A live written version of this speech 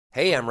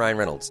Hey, I'm Ryan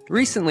Reynolds.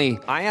 Recently,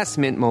 I asked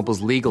Mint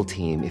Mobile's legal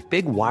team if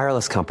big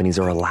wireless companies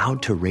are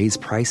allowed to raise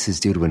prices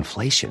due to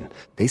inflation.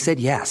 They said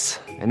yes.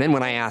 And then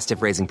when I asked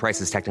if raising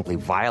prices technically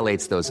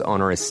violates those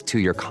onerous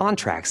two-year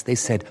contracts, they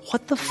said,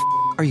 "What the f***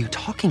 are you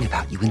talking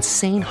about, you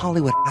insane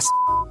Hollywood ass?"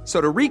 So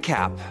to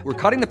recap, we're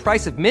cutting the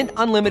price of Mint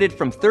Unlimited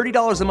from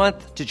 $30 a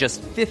month to just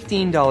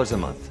 $15 a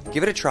month.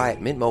 Give it a try at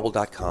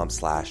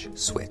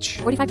mintmobile.com/switch.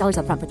 $45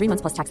 up front for 3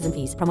 months plus taxes and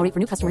fees. Promo rate for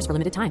new customers for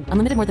limited time.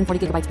 Unlimited more than 40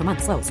 gigabytes per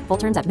month. Slows full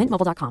terms at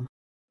mintmobile.com.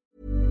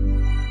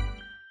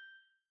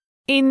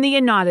 In the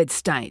United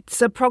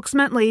States,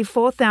 approximately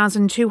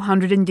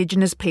 4,200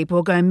 Indigenous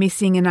people go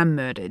missing and are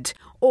murdered,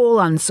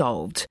 all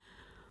unsolved.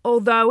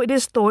 Although it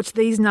is thought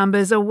these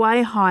numbers are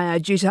way higher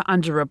due to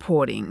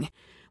underreporting.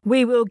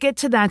 We will get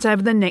to that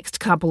over the next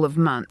couple of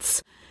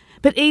months.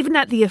 But even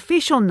at the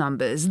official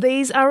numbers,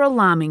 these are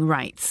alarming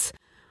rates.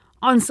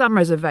 On some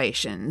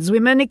reservations,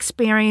 women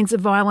experience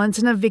violence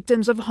and are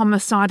victims of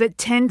homicide at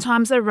 10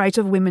 times the rate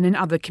of women in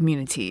other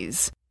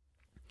communities.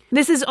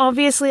 This is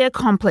obviously a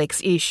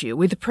complex issue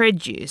with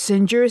prejudice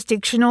and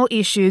jurisdictional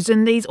issues,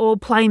 and these all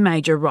play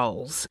major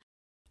roles.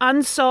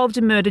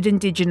 Unsolved murdered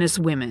Indigenous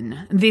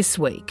women, this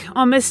week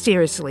on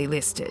Mysteriously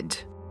Listed.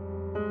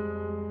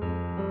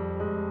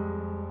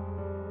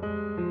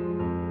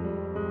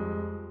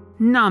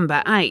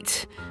 Number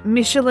 8.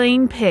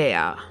 Micheline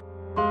Pear.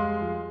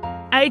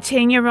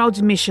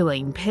 18-year-old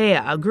Micheline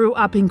Pear grew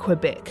up in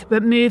Quebec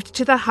but moved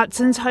to the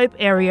Hudson's Hope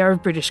area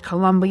of British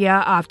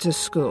Columbia after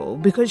school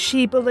because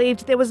she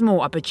believed there was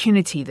more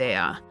opportunity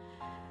there.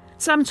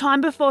 Some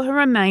time before her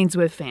remains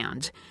were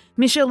found,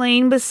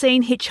 Micheline was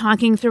seen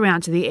hitchhiking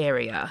throughout the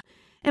area.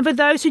 And for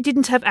those who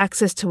didn't have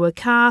access to a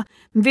car,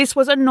 this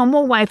was a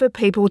normal way for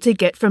people to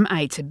get from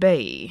A to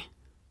B.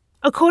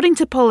 According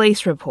to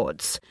police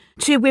reports,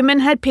 2 women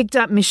had picked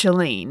up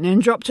Micheline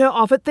and dropped her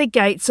off at the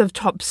gates of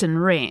Thompson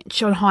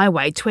Ranch on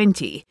Highway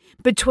 20,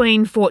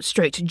 between Fort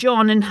St.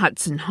 John and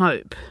Hudson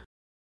Hope.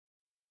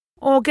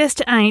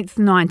 August 8,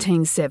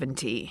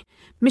 1970.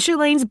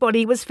 Micheline's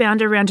body was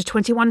found around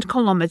 21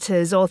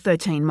 kilometres or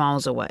 13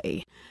 miles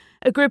away.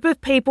 A group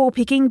of people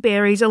picking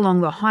berries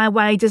along the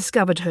highway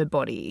discovered her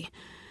body.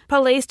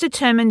 Police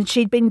determined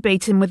she'd been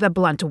beaten with a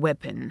blunt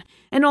weapon,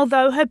 and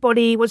although her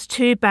body was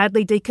too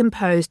badly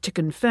decomposed to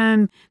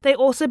confirm, they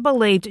also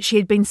believed she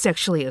had been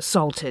sexually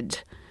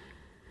assaulted.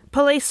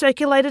 Police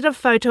circulated a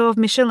photo of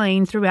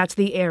Micheline throughout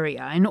the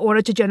area in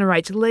order to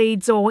generate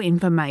leads or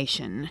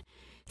information.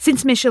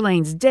 Since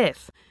Micheline's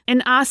death,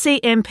 an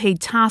RCMP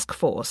task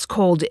force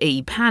called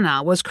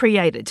E-PANA was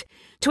created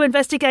to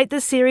investigate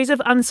the series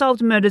of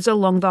unsolved murders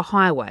along the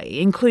highway,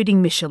 including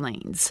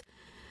Micheline's.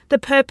 The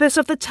purpose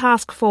of the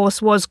task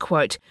force was,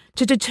 quote,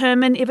 to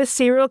determine if a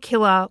serial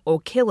killer or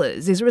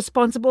killers is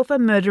responsible for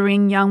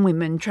murdering young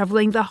women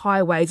travelling the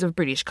highways of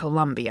British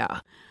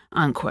Columbia,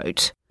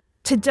 unquote.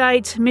 To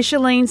date,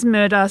 Micheline's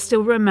murder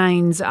still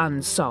remains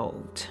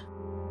unsolved.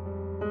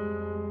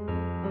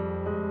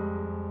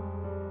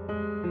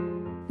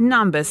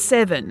 Number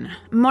 7.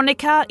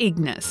 Monica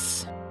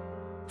Ignace.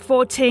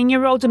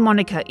 14-year-old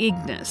Monica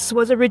Ignace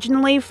was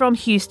originally from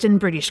Houston,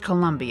 British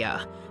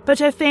Columbia, but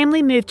her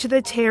family moved to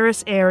the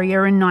Terrace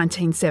area in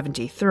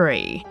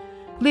 1973,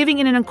 living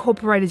in an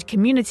incorporated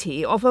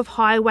community off of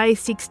Highway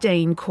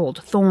 16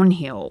 called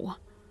Thornhill.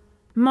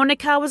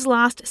 Monica was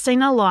last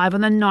seen alive on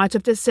the night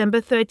of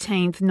December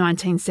 13,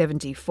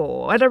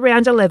 1974, at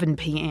around 11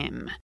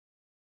 p.m.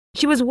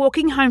 She was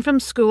walking home from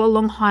school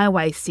along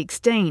Highway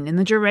 16 in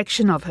the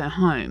direction of her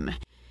home.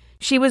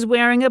 She was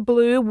wearing a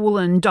blue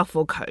woolen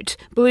duffel coat,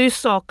 blue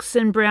socks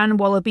and brown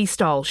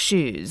wallaby-style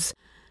shoes.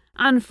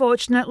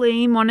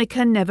 Unfortunately,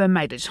 Monica never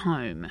made it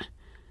home.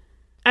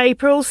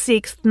 April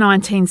 6,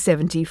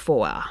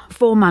 1974,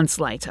 4 months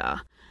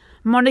later.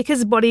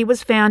 Monica's body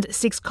was found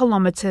 6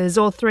 kilometres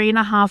or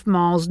 3.5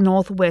 miles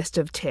northwest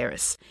of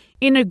Terrace,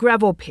 in a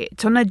gravel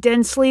pit on a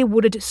densely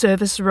wooded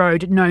service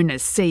road known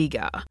as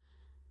Seeger.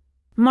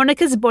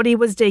 Monica's body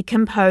was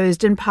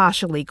decomposed and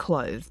partially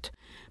clothed.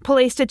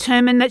 Police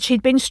determined that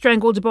she'd been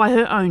strangled by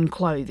her own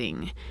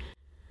clothing.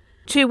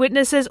 2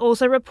 witnesses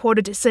also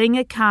reported seeing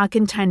a car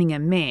containing a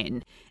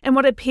man and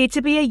what appeared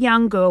to be a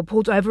young girl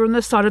pulled over on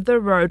the side of the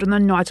road on the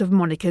night of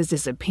Monica's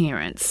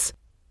disappearance.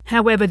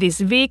 However,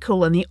 this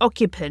vehicle and the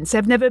occupants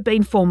have never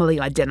been formally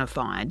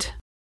identified.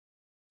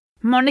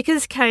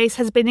 Monica's case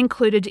has been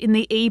included in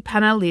the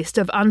E-PANA list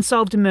of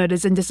unsolved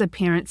murders and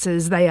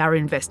disappearances they are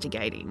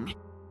investigating.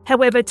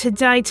 However, to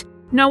date,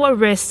 no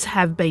arrests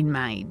have been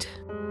made.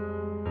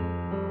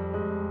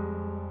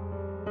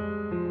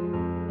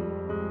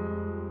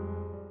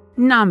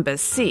 Number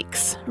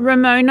 6.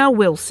 Ramona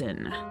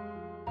Wilson.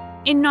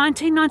 In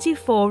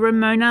 1994,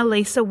 Ramona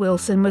Lisa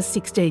Wilson was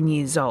 16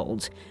 years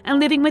old and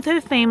living with her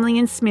family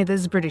in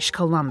Smithers, British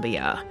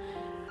Columbia.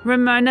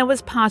 Ramona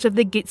was part of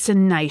the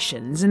Gitxsan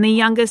Nations and the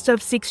youngest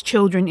of 6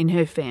 children in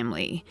her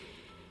family.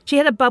 She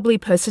had a bubbly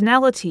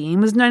personality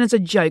and was known as a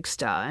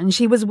jokester, and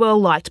she was well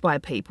liked by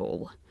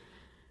people.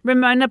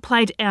 Ramona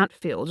played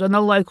outfield on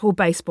the local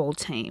baseball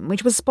team,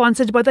 which was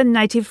sponsored by the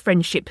Native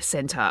Friendship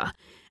Centre,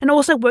 and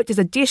also worked as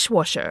a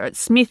dishwasher at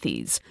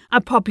Smithy's,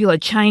 a popular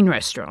chain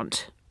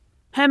restaurant.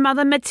 Her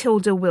mother,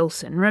 Matilda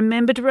Wilson,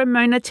 remembered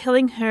Ramona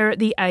telling her at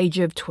the age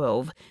of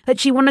 12 that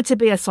she wanted to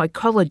be a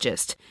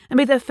psychologist and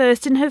be the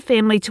first in her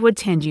family to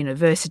attend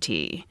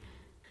university.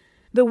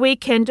 The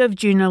weekend of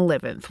June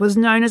 11th was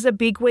known as a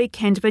big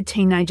weekend for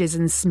teenagers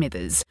in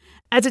Smithers,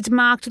 as it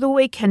marked the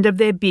weekend of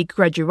their big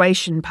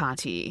graduation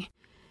party.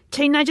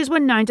 Teenagers were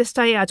known to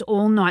stay out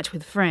all night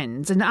with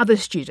friends and other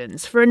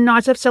students for a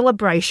night of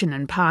celebration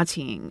and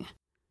partying.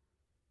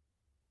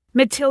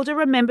 Matilda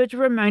remembered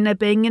Ramona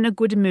being in a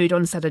good mood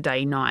on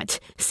Saturday night,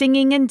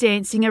 singing and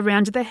dancing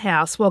around the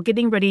house while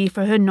getting ready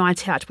for her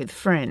night out with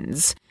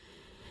friends.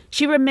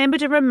 She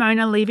remembered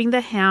Ramona leaving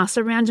the house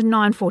around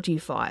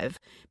 9:45,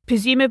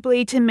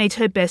 presumably to meet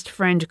her best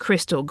friend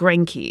Crystal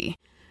Grenke.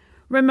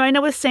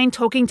 Ramona was seen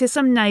talking to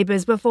some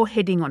neighbours before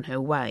heading on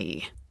her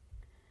way.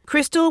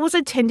 Crystal was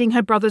attending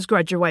her brother's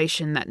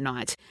graduation that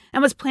night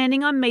and was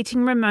planning on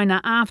meeting Ramona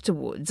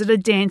afterwards at a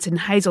dance in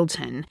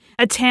Hazleton,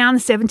 a town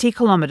 70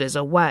 kilometres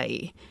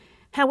away.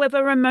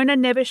 However, Ramona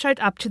never showed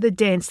up to the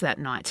dance that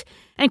night,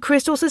 and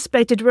Crystal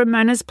suspected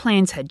Ramona's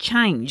plans had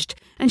changed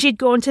and she'd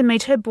gone to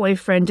meet her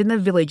boyfriend in the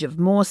village of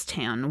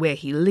Morstown, where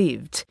he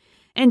lived.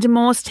 And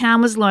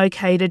Morstown was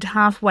located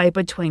halfway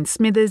between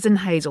Smithers and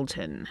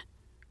Hazleton.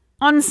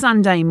 On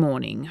Sunday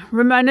morning,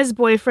 Ramona's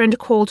boyfriend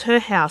called her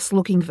house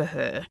looking for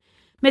her.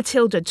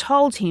 Matilda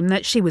told him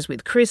that she was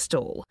with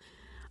Crystal.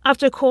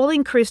 After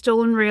calling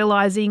Crystal and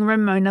realising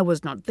Ramona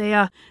was not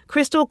there,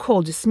 Crystal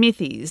called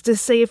Smithy's to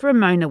see if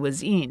Ramona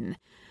was in,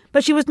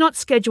 but she was not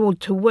scheduled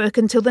to work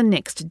until the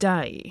next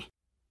day.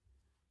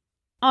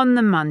 On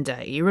the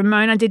Monday,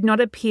 Ramona did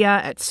not appear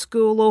at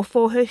school or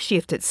for her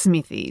shift at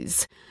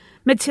Smithy's.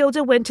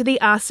 Matilda went to the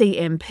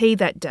RCMP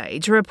that day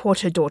to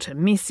report her daughter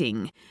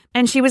missing,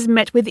 and she was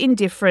met with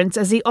indifference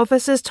as the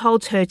officers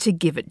told her to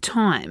give it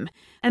time,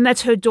 and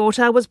that her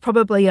daughter was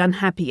probably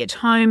unhappy at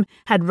home,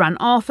 had run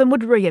off and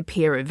would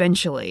reappear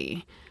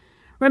eventually.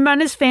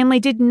 Ramona's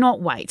family did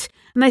not wait,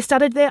 and they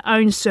started their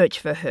own search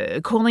for her,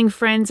 calling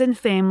friends and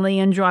family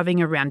and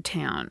driving around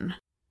town.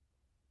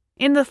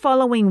 In the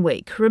following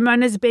week,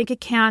 Ramona's bank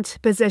account,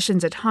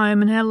 possessions at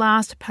home and her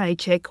last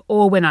paycheck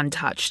all went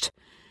untouched.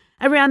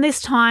 Around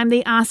this time,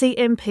 the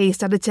RCMP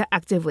started to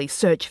actively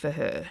search for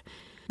her.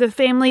 The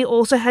family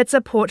also had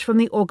support from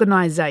the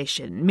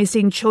organisation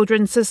Missing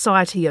Children's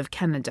Society of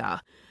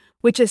Canada,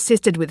 which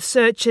assisted with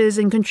searches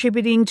and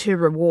contributing to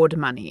reward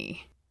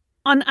money.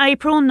 On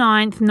April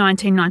 9,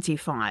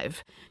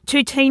 1995,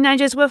 two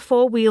teenagers were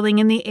four-wheeling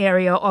in the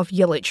area of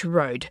Yellich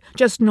Road,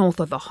 just north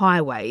of the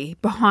highway,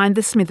 behind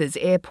the Smithers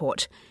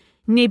Airport,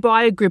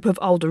 nearby a group of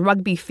old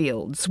rugby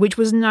fields, which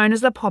was known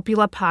as the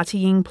popular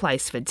partying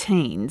place for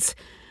teens,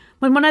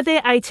 when one of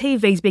their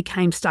ATVs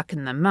became stuck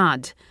in the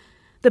mud.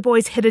 The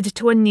boys headed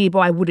to a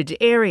nearby wooded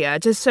area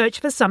to search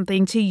for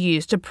something to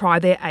use to pry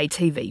their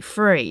ATV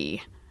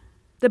free.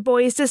 The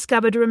boys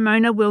discovered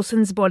Ramona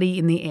Wilson's body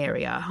in the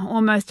area,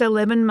 almost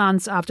 11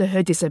 months after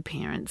her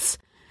disappearance.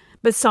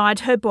 Beside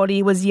her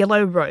body was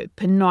yellow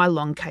rope and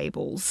nylon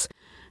cables.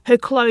 Her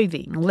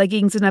clothing,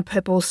 leggings and a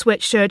purple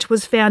sweatshirt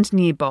was found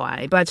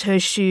nearby, but her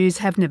shoes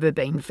have never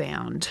been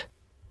found.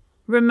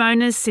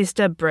 Ramona's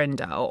sister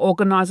Brenda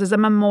organises a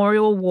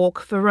memorial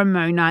walk for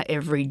Ramona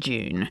every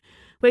June,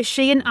 where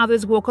she and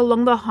others walk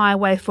along the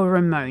highway for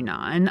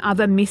Ramona and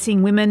other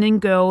missing women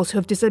and girls who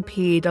have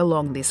disappeared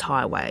along this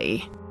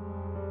highway.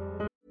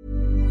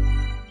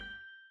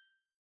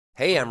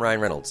 Hey, I'm Ryan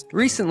Reynolds.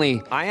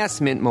 Recently, I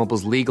asked Mint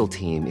Mobile's legal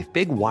team if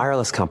big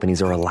wireless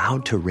companies are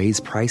allowed to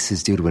raise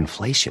prices due to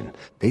inflation.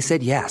 They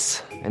said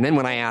yes. And then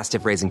when I asked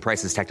if raising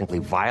prices technically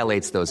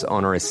violates those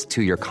onerous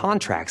two-year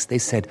contracts, they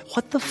said,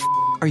 "What the f***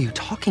 are you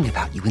talking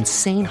about, you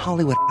insane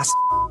Hollywood ass?"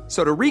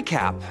 So to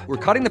recap, we're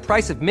cutting the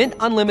price of Mint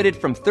Unlimited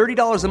from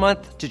 $30 a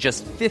month to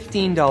just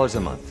 $15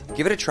 a month.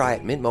 Give it a try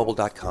at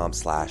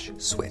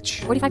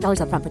mintmobile.com/switch.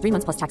 $45 up front for 3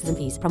 months plus taxes and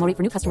fees. Promo rate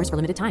for new customers for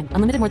limited time.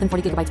 Unlimited more than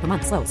 40 gigabytes per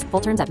month. Slows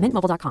full terms at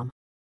mintmobile.com.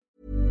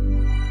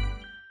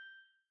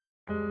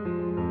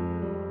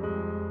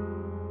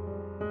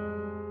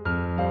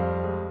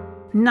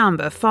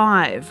 Number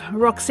 5.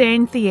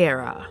 Roxanne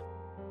Thiera.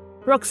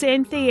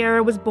 Roxanne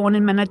Thiera was born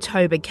in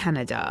Manitoba,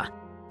 Canada.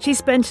 She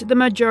spent the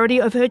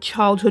majority of her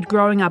childhood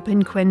growing up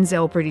in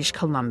Quenzel, British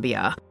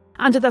Columbia,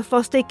 under the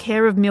foster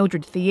care of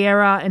Mildred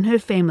Thiera and her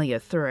family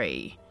of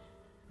 3.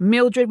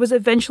 Mildred was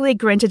eventually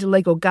granted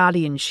legal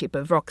guardianship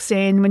of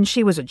Roxanne when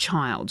she was a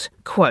child.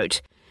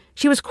 Quote,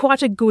 "She was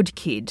quite a good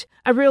kid,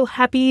 a real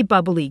happy,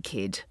 bubbly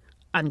kid."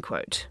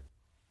 Unquote.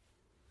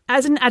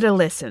 As an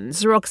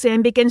adolescent,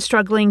 Roxanne began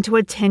struggling to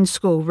attend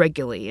school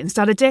regularly and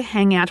started to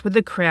hang out with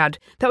a crowd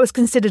that was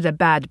considered a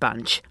bad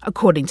bunch,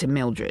 according to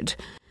Mildred.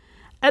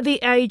 At the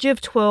age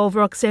of 12,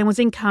 Roxanne was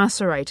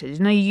incarcerated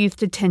in a youth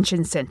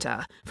detention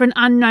centre for an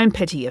unknown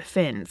petty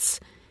offence.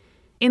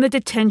 In the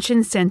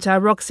detention centre,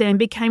 Roxanne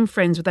became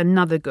friends with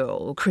another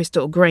girl,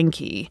 Crystal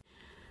Grenke.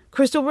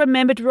 Crystal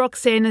remembered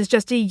Roxanne as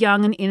just a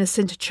young and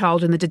innocent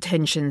child in the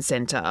detention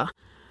centre.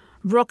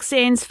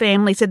 Roxanne's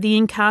family said the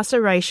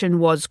incarceration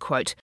was,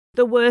 quote,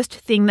 the worst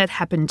thing that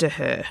happened to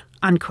her,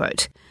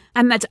 unquote,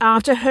 and that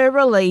after her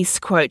release,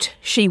 quote,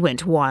 she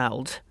went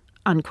wild,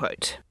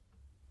 unquote.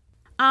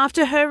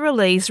 After her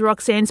release,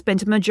 Roxanne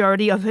spent a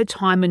majority of her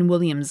time in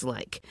Williams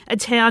Lake, a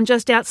town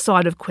just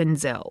outside of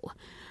Quenzel.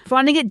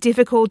 Finding it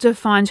difficult to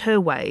find her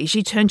way,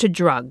 she turned to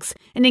drugs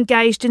and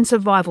engaged in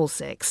survival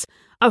sex,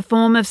 a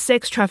form of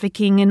sex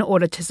trafficking in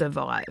order to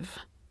survive.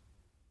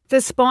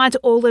 Despite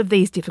all of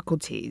these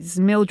difficulties,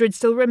 Mildred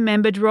still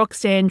remembered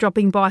Roxanne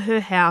dropping by her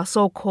house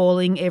or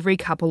calling every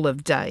couple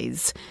of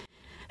days.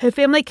 Her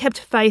family kept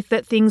faith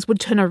that things would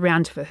turn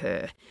around for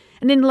her,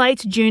 and in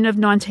late June of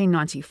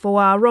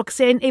 1994,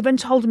 Roxanne even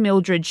told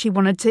Mildred she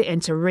wanted to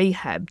enter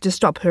rehab to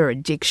stop her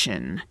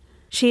addiction.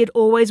 She had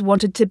always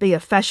wanted to be a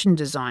fashion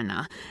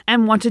designer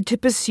and wanted to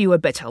pursue a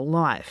better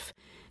life.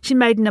 She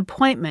made an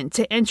appointment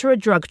to enter a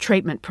drug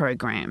treatment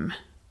program.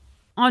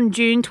 On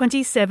June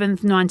 27,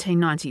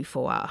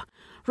 1994,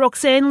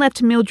 Roxanne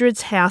left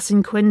Mildred's house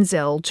in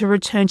Quenzel to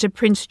return to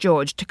Prince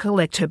George to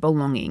collect her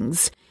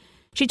belongings.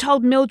 She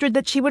told Mildred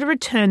that she would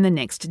return the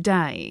next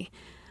day.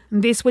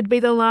 This would be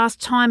the last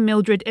time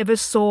Mildred ever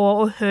saw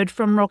or heard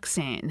from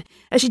Roxanne,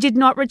 as she did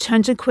not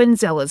return to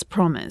Quenzel as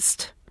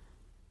promised.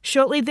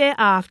 Shortly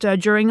thereafter,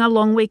 during a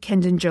long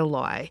weekend in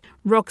July,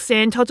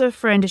 Roxanne told her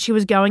friend she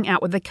was going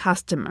out with a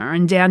customer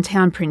in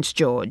downtown Prince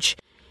George.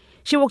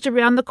 She walked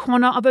around the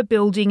corner of a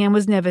building and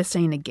was never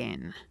seen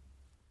again.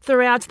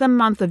 Throughout the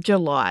month of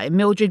July,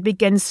 Mildred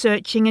began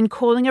searching and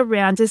calling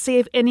around to see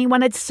if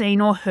anyone had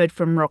seen or heard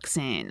from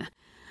Roxanne.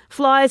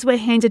 Flyers were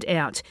handed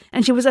out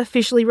and she was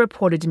officially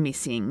reported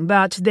missing,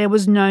 but there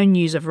was no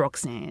news of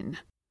Roxanne.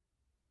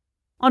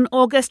 On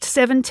August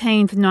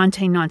 17,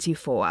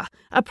 1994,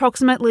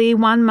 approximately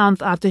 1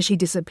 month after she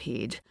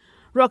disappeared,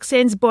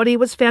 Roxanne's body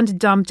was found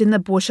dumped in the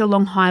bush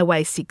along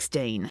Highway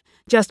 16,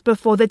 just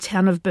before the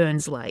town of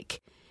Burns Lake.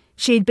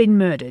 She had been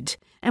murdered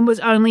and was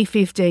only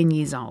 15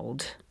 years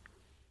old.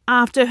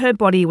 After her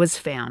body was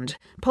found,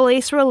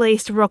 police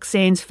released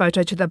Roxanne's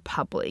photo to the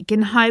public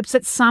in hopes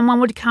that someone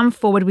would come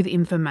forward with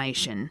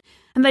information,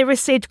 and they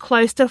received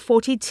close to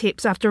 40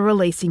 tips after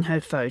releasing her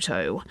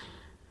photo.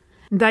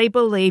 They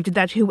believed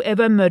that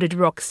whoever murdered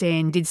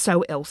Roxanne did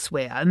so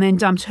elsewhere and then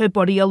dumped her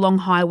body along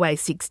Highway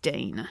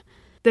 16.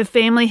 The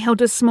family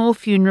held a small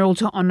funeral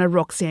to honour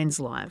Roxanne's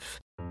life.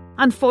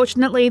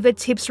 Unfortunately, the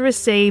tips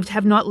received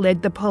have not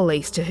led the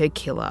police to her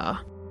killer.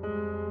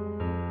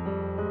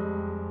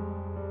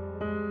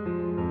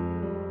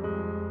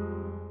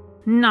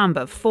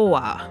 Number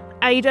 4.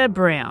 Ada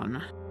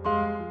Brown.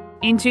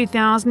 In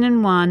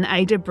 2001,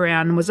 Ada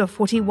Brown was a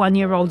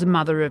 41-year-old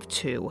mother of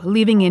 2,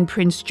 living in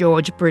Prince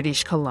George,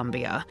 British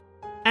Columbia.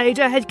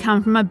 Ada had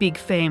come from a big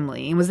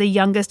family and was the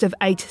youngest of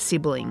 8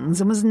 siblings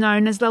and was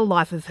known as the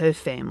life of her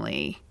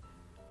family.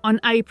 On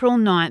April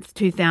 9,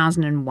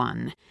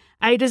 2001,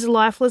 Ada's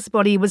lifeless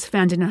body was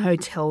found in a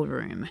hotel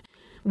room.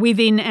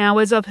 Within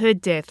hours of her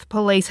death,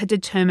 police had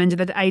determined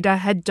that Ada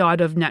had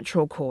died of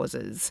natural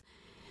causes.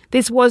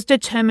 This was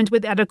determined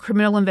without a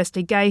criminal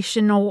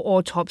investigation or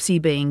autopsy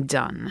being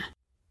done.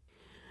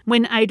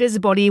 When Ada's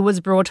body was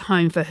brought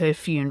home for her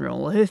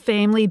funeral, her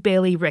family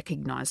barely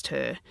recognised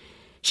her.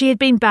 She had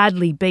been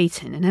badly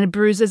beaten and had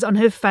bruises on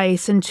her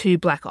face and 2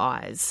 black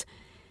eyes.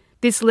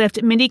 This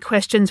left many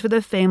questions for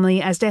the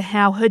family as to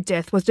how her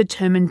death was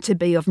determined to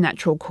be of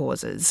natural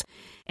causes,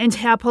 and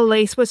how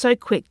police were so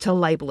quick to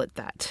label it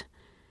that.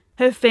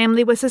 Her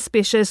family were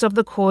suspicious of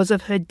the cause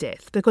of her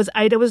death because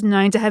Ada was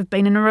known to have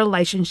been in a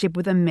relationship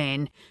with a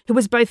man who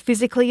was both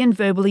physically and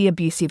verbally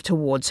abusive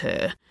towards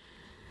her.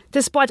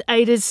 Despite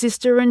Ada's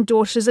sister and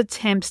daughter's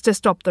attempts to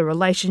stop the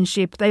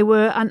relationship, they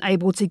were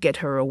unable to get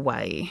her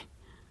away.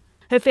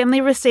 Her family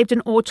received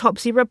an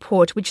autopsy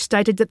report which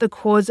stated that the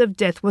cause of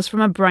death was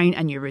from a brain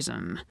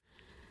aneurysm.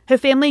 Her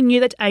family knew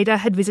that Ada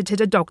had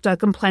visited a doctor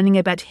complaining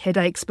about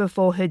headaches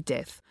before her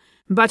death,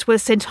 but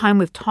was sent home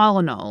with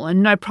Tylenol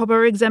and no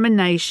proper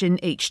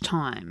examination each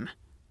time.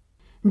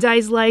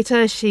 Days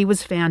later, she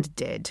was found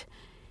dead.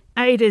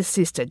 Ada's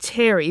sister,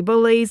 Terry,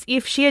 believes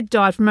if she had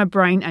died from a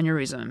brain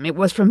aneurysm, it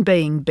was from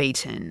being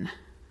beaten.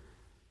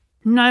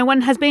 No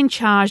one has been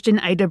charged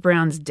in Ada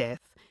Brown's death,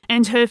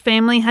 and her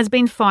family has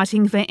been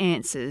fighting for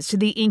answers to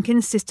the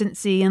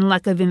inconsistency and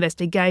lack of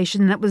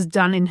investigation that was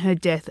done in her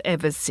death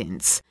ever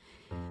since.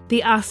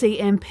 The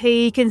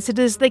RCMP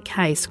considers the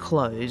case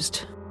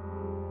closed.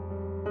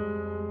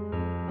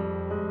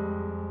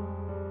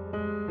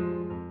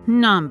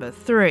 Number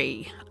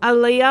 3.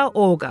 Aaliyah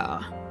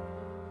Auger.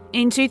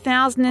 In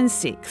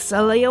 2006,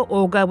 Aaliyah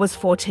Auger was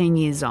 14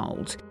 years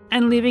old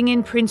and living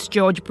in Prince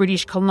George,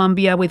 British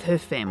Columbia with her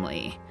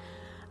family.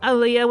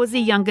 Aaliyah was the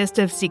youngest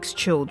of 6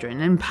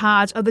 children and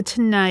part of the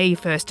Tene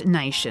First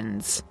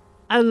Nations.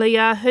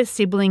 Aaliyah, her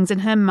siblings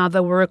and her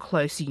mother were a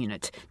close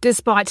unit,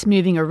 despite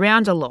moving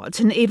around a lot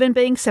and even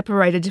being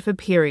separated for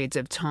periods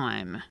of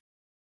time.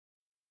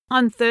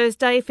 On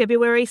Thursday,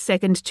 February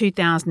 2nd,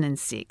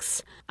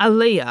 2006,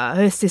 Aaliyah,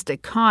 her sister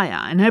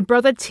Kaya and her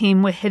brother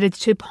Tim were headed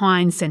to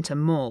Pine Centre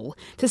Mall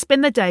to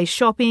spend the day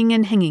shopping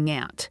and hanging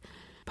out.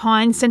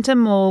 Pine Centre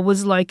Mall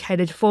was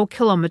located 4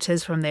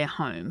 kilometres from their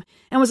home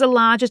and was the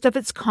largest of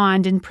its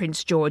kind in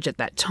Prince George at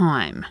that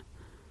time.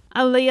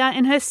 Aaliyah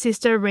and her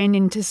sister ran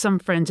into some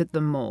friends at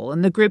the mall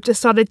and the group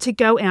decided to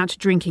go out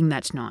drinking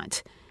that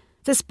night.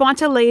 Despite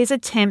Aaliyah's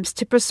attempts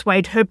to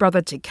persuade her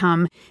brother to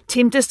come,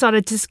 Tim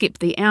decided to skip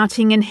the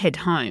outing and head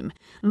home,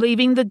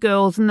 leaving the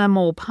girls in the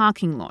mall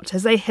parking lot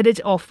as they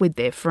headed off with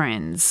their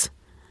friends.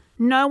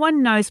 No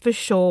one knows for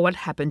sure what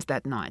happened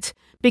that night,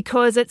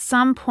 because at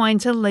some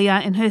point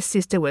Aaliyah and her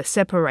sister were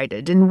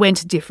separated and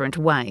went different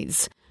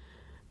ways.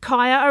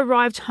 Kaya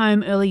arrived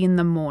home early in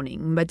the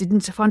morning but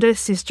didn't find her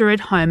sister at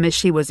home as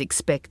she was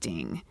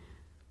expecting.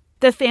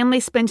 The family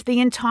spent the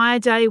entire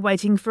day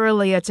waiting for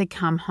Aaliyah to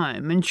come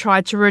home and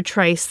tried to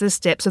retrace the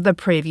steps of the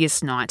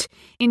previous night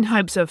in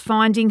hopes of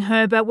finding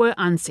her but were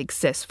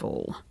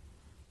unsuccessful.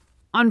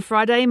 On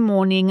Friday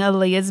morning,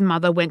 Aaliyah's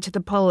mother went to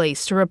the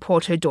police to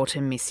report her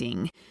daughter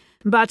missing,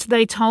 but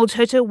they told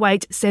her to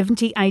wait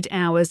 78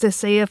 hours to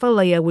see if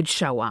Aaliyah would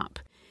show up.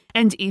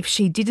 And if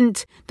she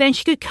didn't, then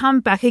she could come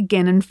back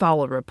again and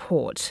file a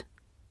report.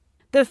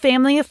 The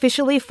family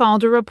officially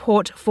filed a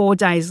report 4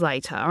 days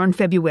later, on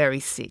February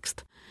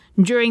 6th.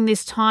 During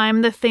this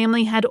time, the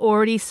family had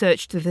already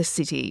searched the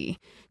city,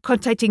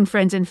 contacting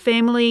friends and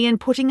family and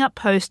putting up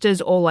posters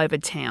all over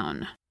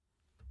town.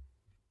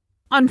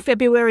 On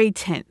February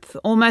 10th,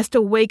 almost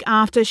a week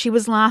after she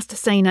was last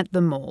seen at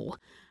the mall,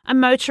 a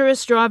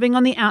motorist driving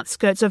on the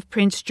outskirts of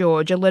Prince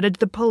George alerted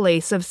the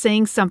police of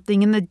seeing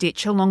something in the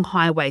ditch along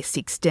Highway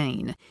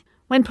 16.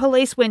 When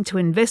police went to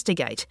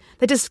investigate,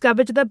 they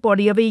discovered the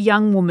body of a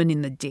young woman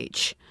in the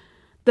ditch.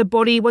 The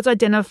body was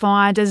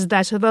identified as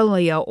that of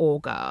Aaliyah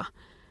Auger.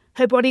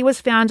 Her body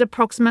was found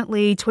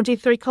approximately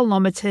 23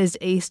 kilometres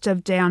east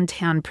of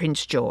downtown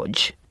Prince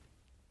George.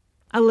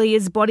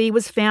 Aaliyah's body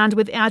was found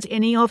without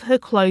any of her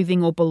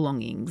clothing or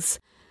belongings.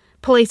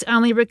 Police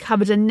only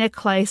recovered a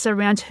necklace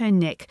around her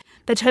neck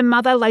that her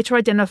mother later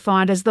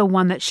identified as the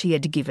one that she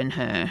had given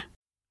her.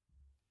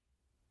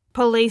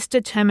 Police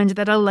determined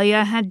that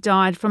Aaliyah had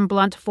died from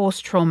blunt force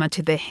trauma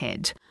to the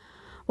head.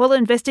 While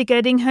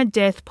investigating her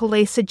death,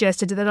 police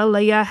suggested that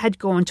Aaliyah had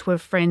gone to a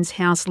friend's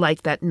house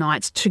late that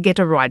night to get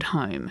a ride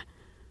home.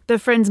 The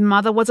friend's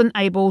mother wasn't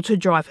able to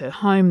drive her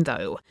home,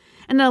 though,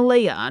 and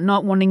Aaliyah,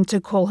 not wanting to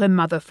call her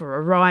mother for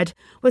a ride,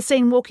 was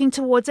seen walking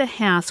towards a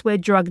house where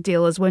drug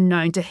dealers were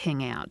known to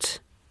hang out.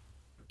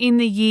 In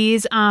the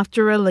years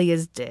after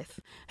Aaliyah's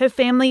death, her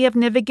family have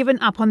never given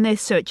up on their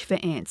search for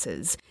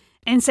answers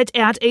and set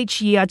out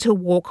each year to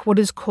walk what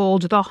is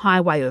called the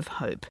Highway of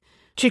Hope,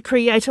 to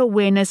create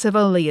awareness of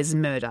Aaliyah's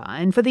murder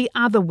and for the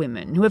other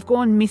women who have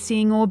gone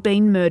missing or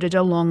been murdered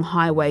along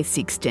Highway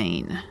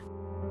 16.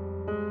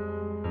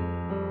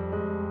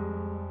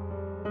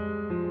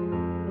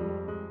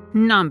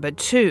 Number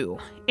 2.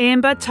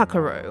 Amber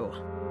Tuckero.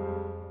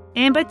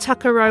 Amber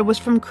Tuckero was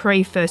from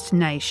Cree First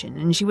Nation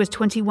and she was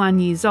 21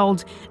 years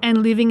old and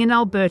living in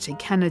Alberta,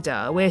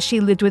 Canada, where she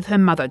lived with her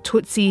mother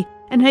Tootsie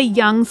and her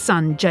young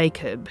son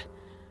Jacob.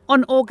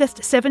 On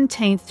August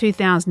 17,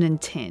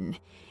 2010,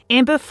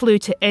 Amber flew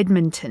to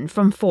Edmonton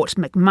from Fort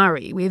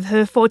McMurray with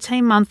her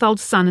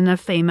 14-month-old son and a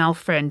female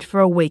friend for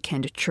a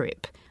weekend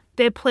trip.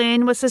 Their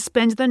plan was to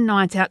spend the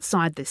night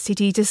outside the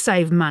city to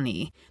save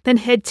money, then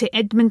head to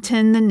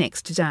Edmonton the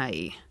next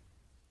day.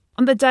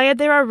 On the day of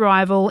their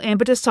arrival,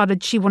 Amber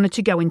decided she wanted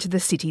to go into the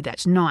city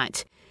that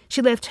night.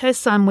 She left her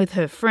son with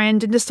her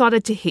friend and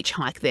decided to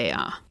hitchhike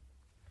there.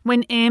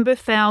 When Amber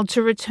failed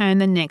to return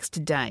the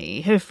next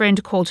day, her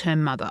friend called her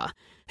mother,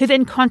 who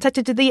then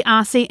contacted the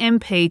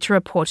RCMP to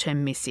report her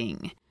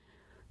missing.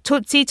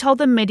 Tootsie told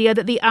the media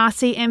that the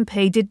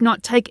RCMP did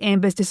not take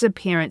Amber's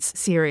disappearance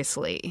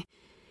seriously.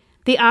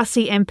 The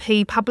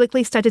RCMP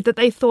publicly stated that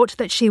they thought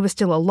that she was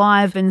still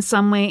alive and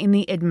somewhere in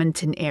the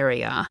Edmonton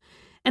area,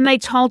 and they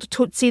told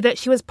Tootsie that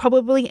she was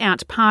probably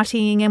out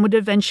partying and would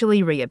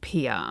eventually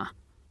reappear.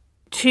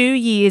 2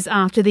 years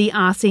after the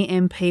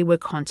RCMP were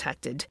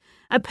contacted,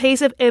 a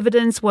piece of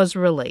evidence was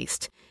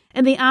released,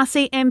 and the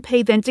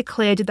RCMP then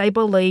declared they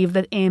believe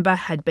that Amber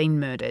had been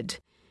murdered.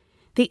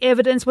 The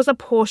evidence was a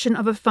portion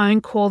of a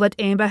phone call that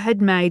Amber had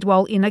made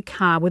while in a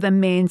car with a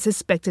man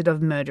suspected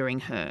of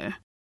murdering her.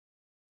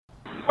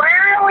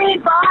 Where are we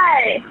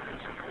by?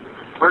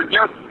 We're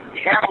just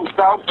heading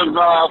south of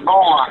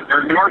Beaumont,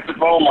 or north of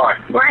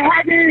Beaumont. We're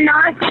heading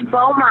north of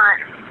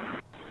Beaumont.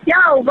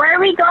 Yo, where are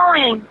we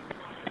going?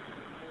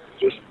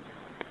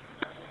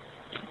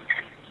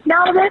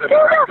 No, this is a...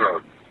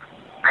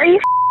 Are you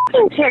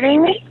f***ing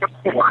kidding me?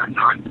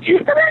 You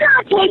better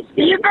not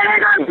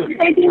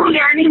take me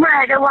anywhere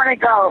I don't want to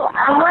go.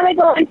 I want to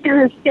go into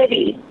the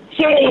city.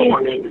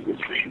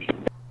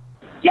 Jeez.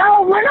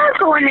 Yo, we're not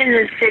going in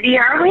the city,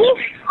 are we?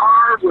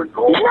 We're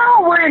going.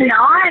 No, we're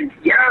not.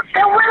 Yes.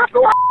 Then where the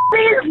f*** are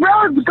these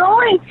roads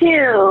going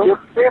to?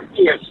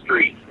 50th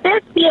Street.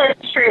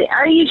 50th Street.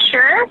 Are you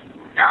sure?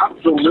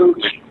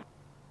 Absolutely.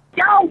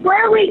 Yo,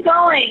 where are we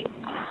going?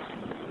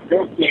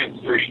 50th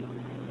Street.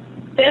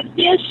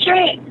 50th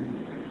Street?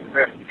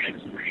 50th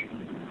Street.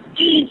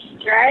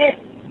 East, right?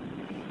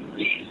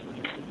 East.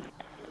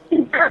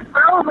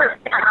 Over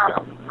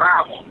now.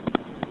 Travel.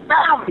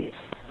 family.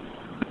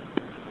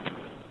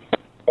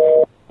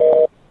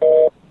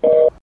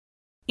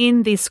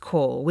 In this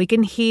call, we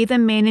can hear the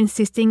man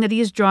insisting that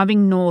he is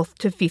driving north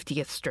to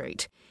 50th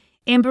Street.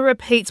 Amber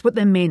repeats what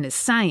the man is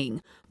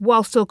saying,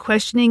 while still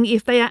questioning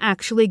if they are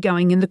actually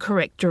going in the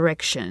correct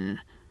direction.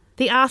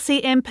 The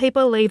RCMP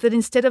believe that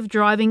instead of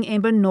driving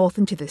Amber north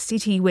into the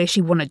city where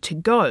she wanted to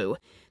go,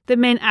 the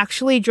man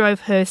actually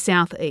drove her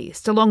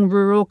southeast along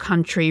rural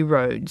country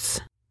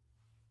roads.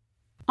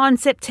 On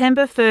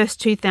September 1st,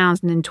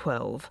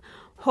 2012,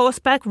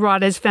 horseback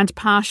riders found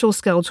partial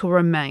skeletal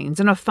remains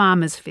on a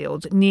farmer's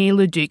field near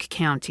Leduc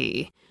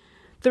County.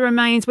 The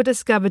remains were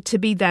discovered to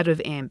be that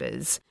of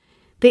Amber's.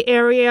 The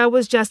area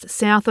was just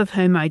south of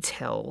her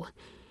motel.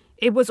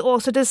 It was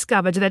also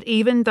discovered that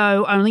even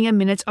though only a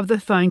minute of the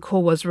phone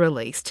call was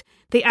released,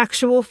 the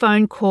actual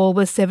phone call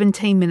was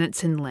 17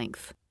 minutes in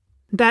length.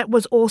 That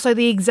was also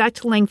the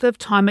exact length of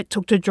time it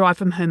took to drive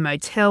from her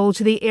motel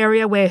to the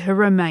area where her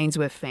remains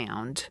were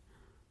found.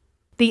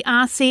 The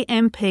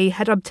RCMP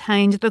had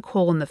obtained the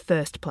call in the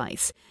first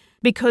place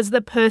because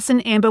the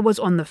person Amber was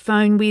on the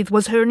phone with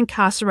was her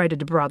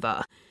incarcerated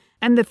brother,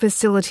 and the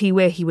facility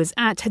where he was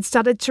at had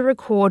started to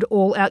record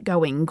all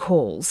outgoing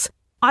calls.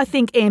 I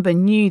think Amber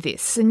knew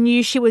this and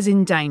knew she was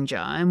in danger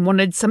and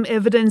wanted some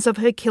evidence of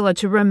her killer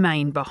to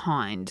remain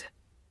behind.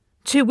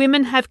 2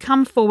 women have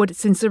come forward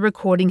since the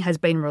recording has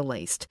been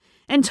released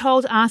and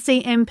told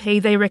RCMP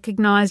they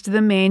recognised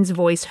the man's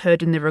voice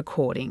heard in the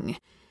recording.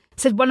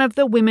 Said one of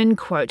the women,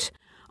 quote,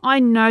 "I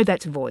know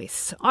that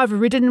voice. I've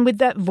ridden with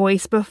that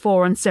voice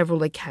before on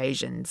several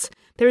occasions.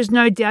 There is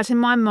no doubt in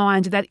my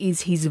mind that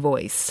is his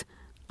voice."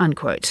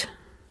 Unquote.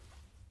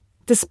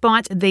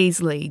 Despite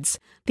these leads,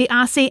 the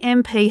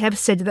RCMP have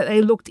said that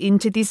they looked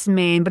into this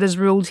man but has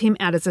ruled him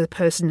out as a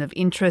person of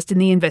interest in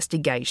the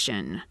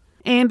investigation.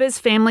 Amber's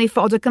family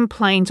filed a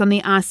complaint on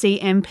the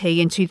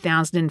RCMP in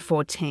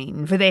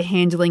 2014 for their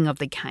handling of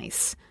the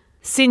case.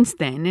 Since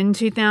then, in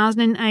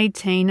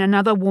 2018,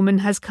 another woman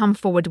has come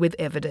forward with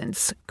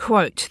evidence.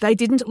 Quote, "They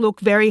didn't look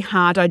very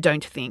hard, I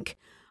don't think.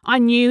 I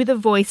knew the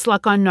voice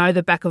like I know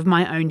the back of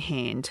my own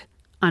hand."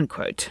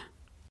 Unquote.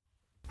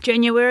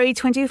 January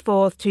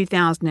 24th,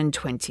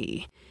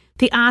 2020.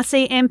 The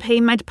RCMP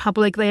made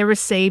public they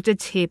received a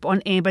tip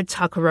on Amber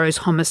Tuckerow's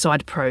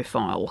homicide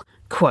profile.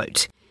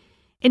 Quote,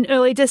 "In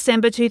early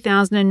December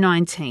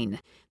 2019,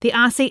 the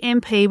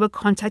RCMP were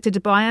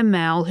contacted by a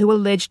male who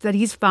alleged that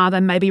his father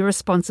may be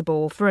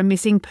responsible for a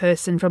missing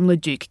person from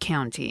Leduc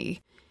County.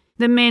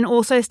 The man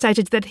also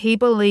stated that he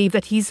believed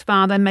that his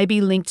father may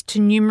be linked to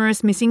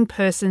numerous missing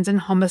persons and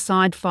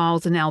homicide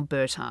files in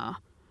Alberta.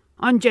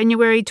 On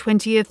January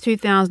 20th,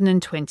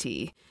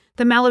 2020,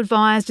 the male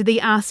advised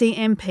the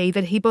RCMP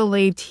that he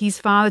believed his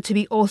father to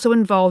be also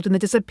involved in the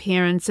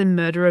disappearance and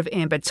murder of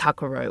Amber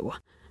Tuckerow."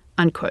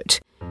 Unquote.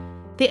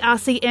 The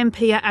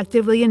RCMP are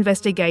actively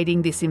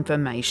investigating this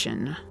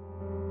information.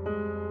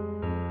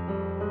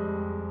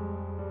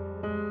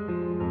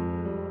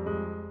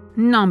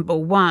 Number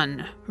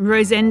 1.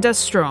 Rosenda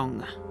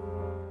Strong.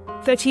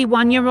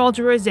 31-year-old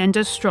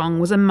Rosenda Strong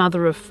was a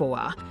mother of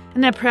 4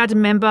 and a proud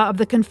member of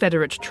the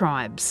Confederate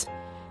tribes.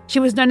 She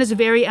was known as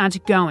very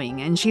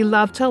outgoing and she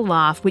loved to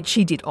laugh, which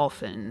she did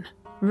often.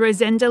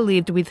 Rosenda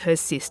lived with her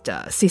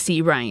sister,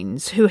 Sissy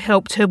Rains, who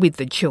helped her with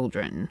the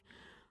children.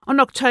 On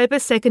October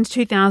 2nd,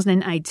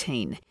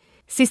 2018,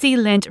 Sissy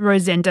lent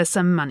Rosenda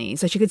some money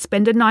so she could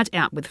spend a night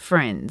out with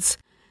friends.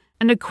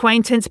 An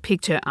acquaintance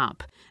picked her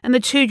up, and the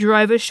two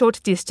drove a short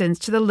distance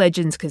to the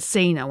Legends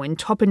Casino in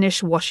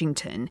Toppenish,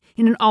 Washington,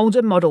 in an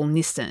older model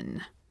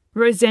Nissan.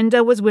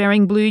 Rosenda was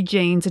wearing blue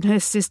jeans and her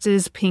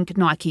sister's pink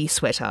Nike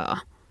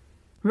sweater.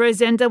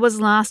 Rosenda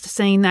was last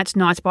seen that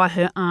night by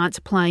her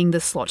aunt playing the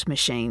slot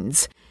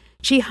machines.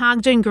 She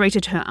hugged and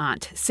greeted her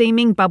aunt,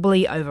 seeming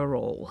bubbly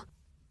overall.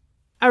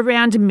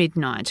 Around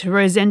midnight,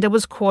 Rosenda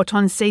was caught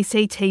on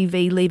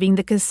CCTV leaving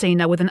the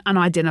casino with an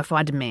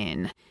unidentified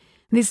man.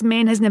 This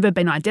man has never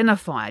been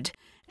identified,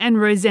 and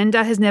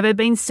Rosenda has never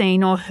been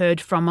seen or heard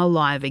from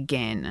alive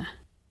again.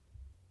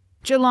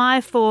 July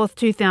 4th,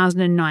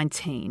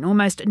 2019,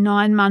 almost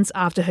 9 months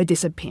after her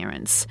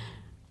disappearance.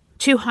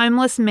 2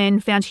 homeless men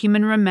found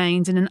human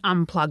remains in an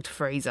unplugged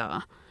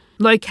freezer,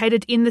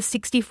 located in the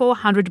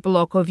 6400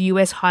 block of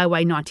US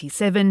Highway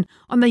 97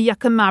 on the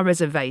Yakima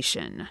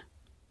Reservation.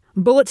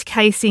 Bullet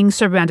casings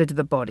surrounded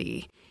the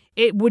body.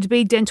 It would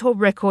be dental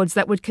records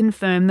that would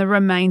confirm the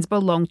remains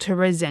belonged to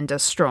Rosenda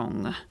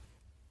Strong.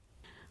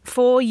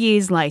 4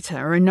 years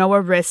later, no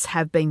arrests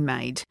have been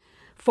made.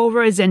 For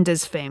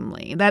Rosenda's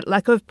family, that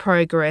lack of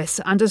progress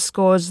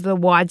underscores the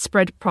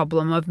widespread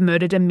problem of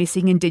murdered and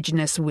missing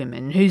Indigenous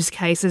women whose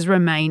cases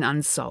remain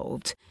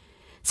unsolved.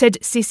 Said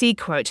Sissy,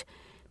 quote,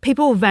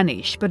 "People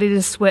vanish, but it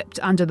is swept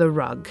under the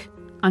rug,"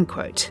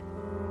 unquote.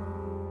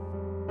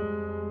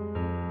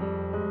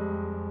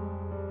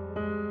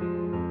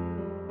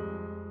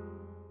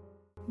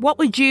 What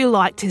would you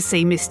like to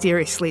see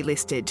mysteriously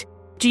listed?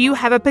 Do you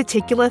have a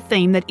particular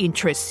theme that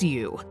interests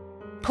you?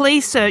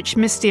 Please search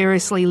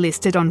Mysteriously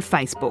Listed on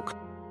Facebook.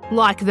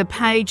 Like the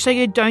page so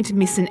you don't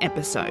miss an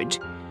episode.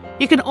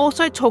 You can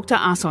also talk to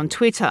us on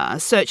Twitter,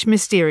 search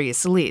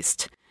Mysterious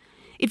List.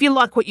 If you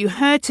like what you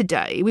heard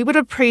today, we would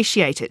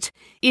appreciate it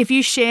if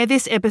you share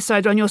this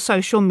episode on your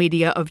social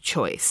media of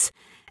choice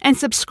and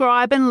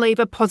subscribe and leave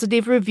a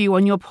positive review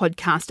on your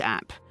podcast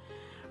app.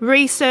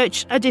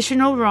 Research,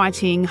 additional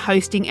writing,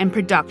 hosting and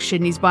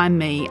production is by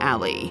me,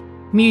 Ali.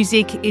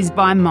 Music is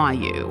by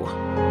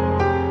Mayu.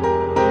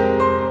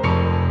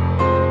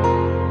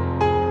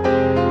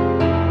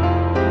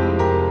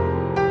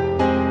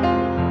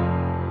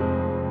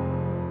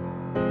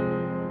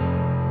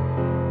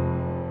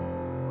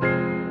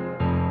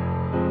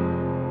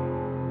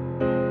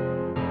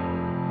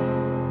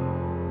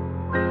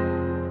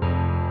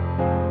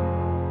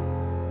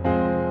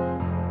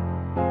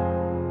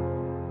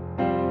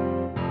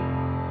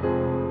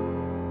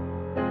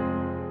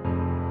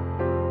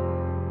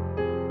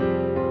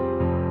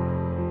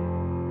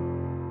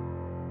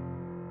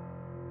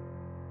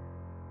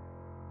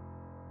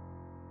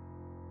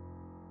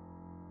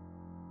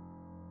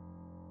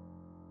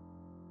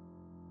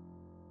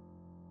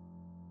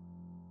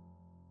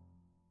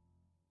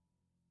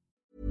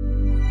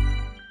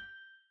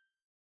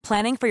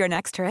 Planning for your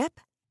next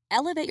trip?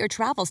 Elevate your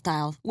travel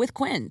style with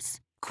Quince.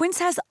 Quince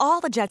has all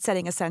the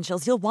jet-setting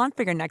essentials you'll want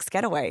for your next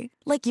getaway,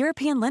 like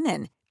European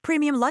linen,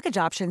 premium luggage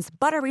options,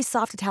 buttery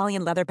soft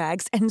Italian leather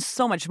bags, and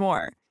so much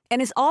more.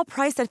 And is all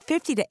priced at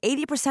 50 to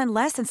 80%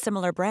 less than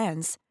similar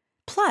brands.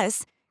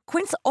 Plus,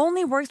 Quince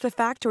only works with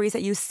factories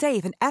that use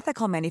safe and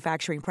ethical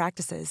manufacturing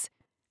practices.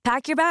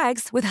 Pack your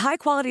bags with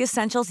high-quality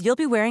essentials you'll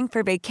be wearing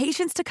for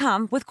vacations to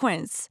come with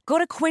Quince. Go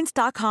to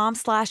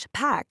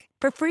quince.com/pack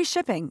for free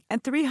shipping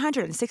and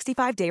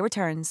 365-day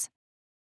returns.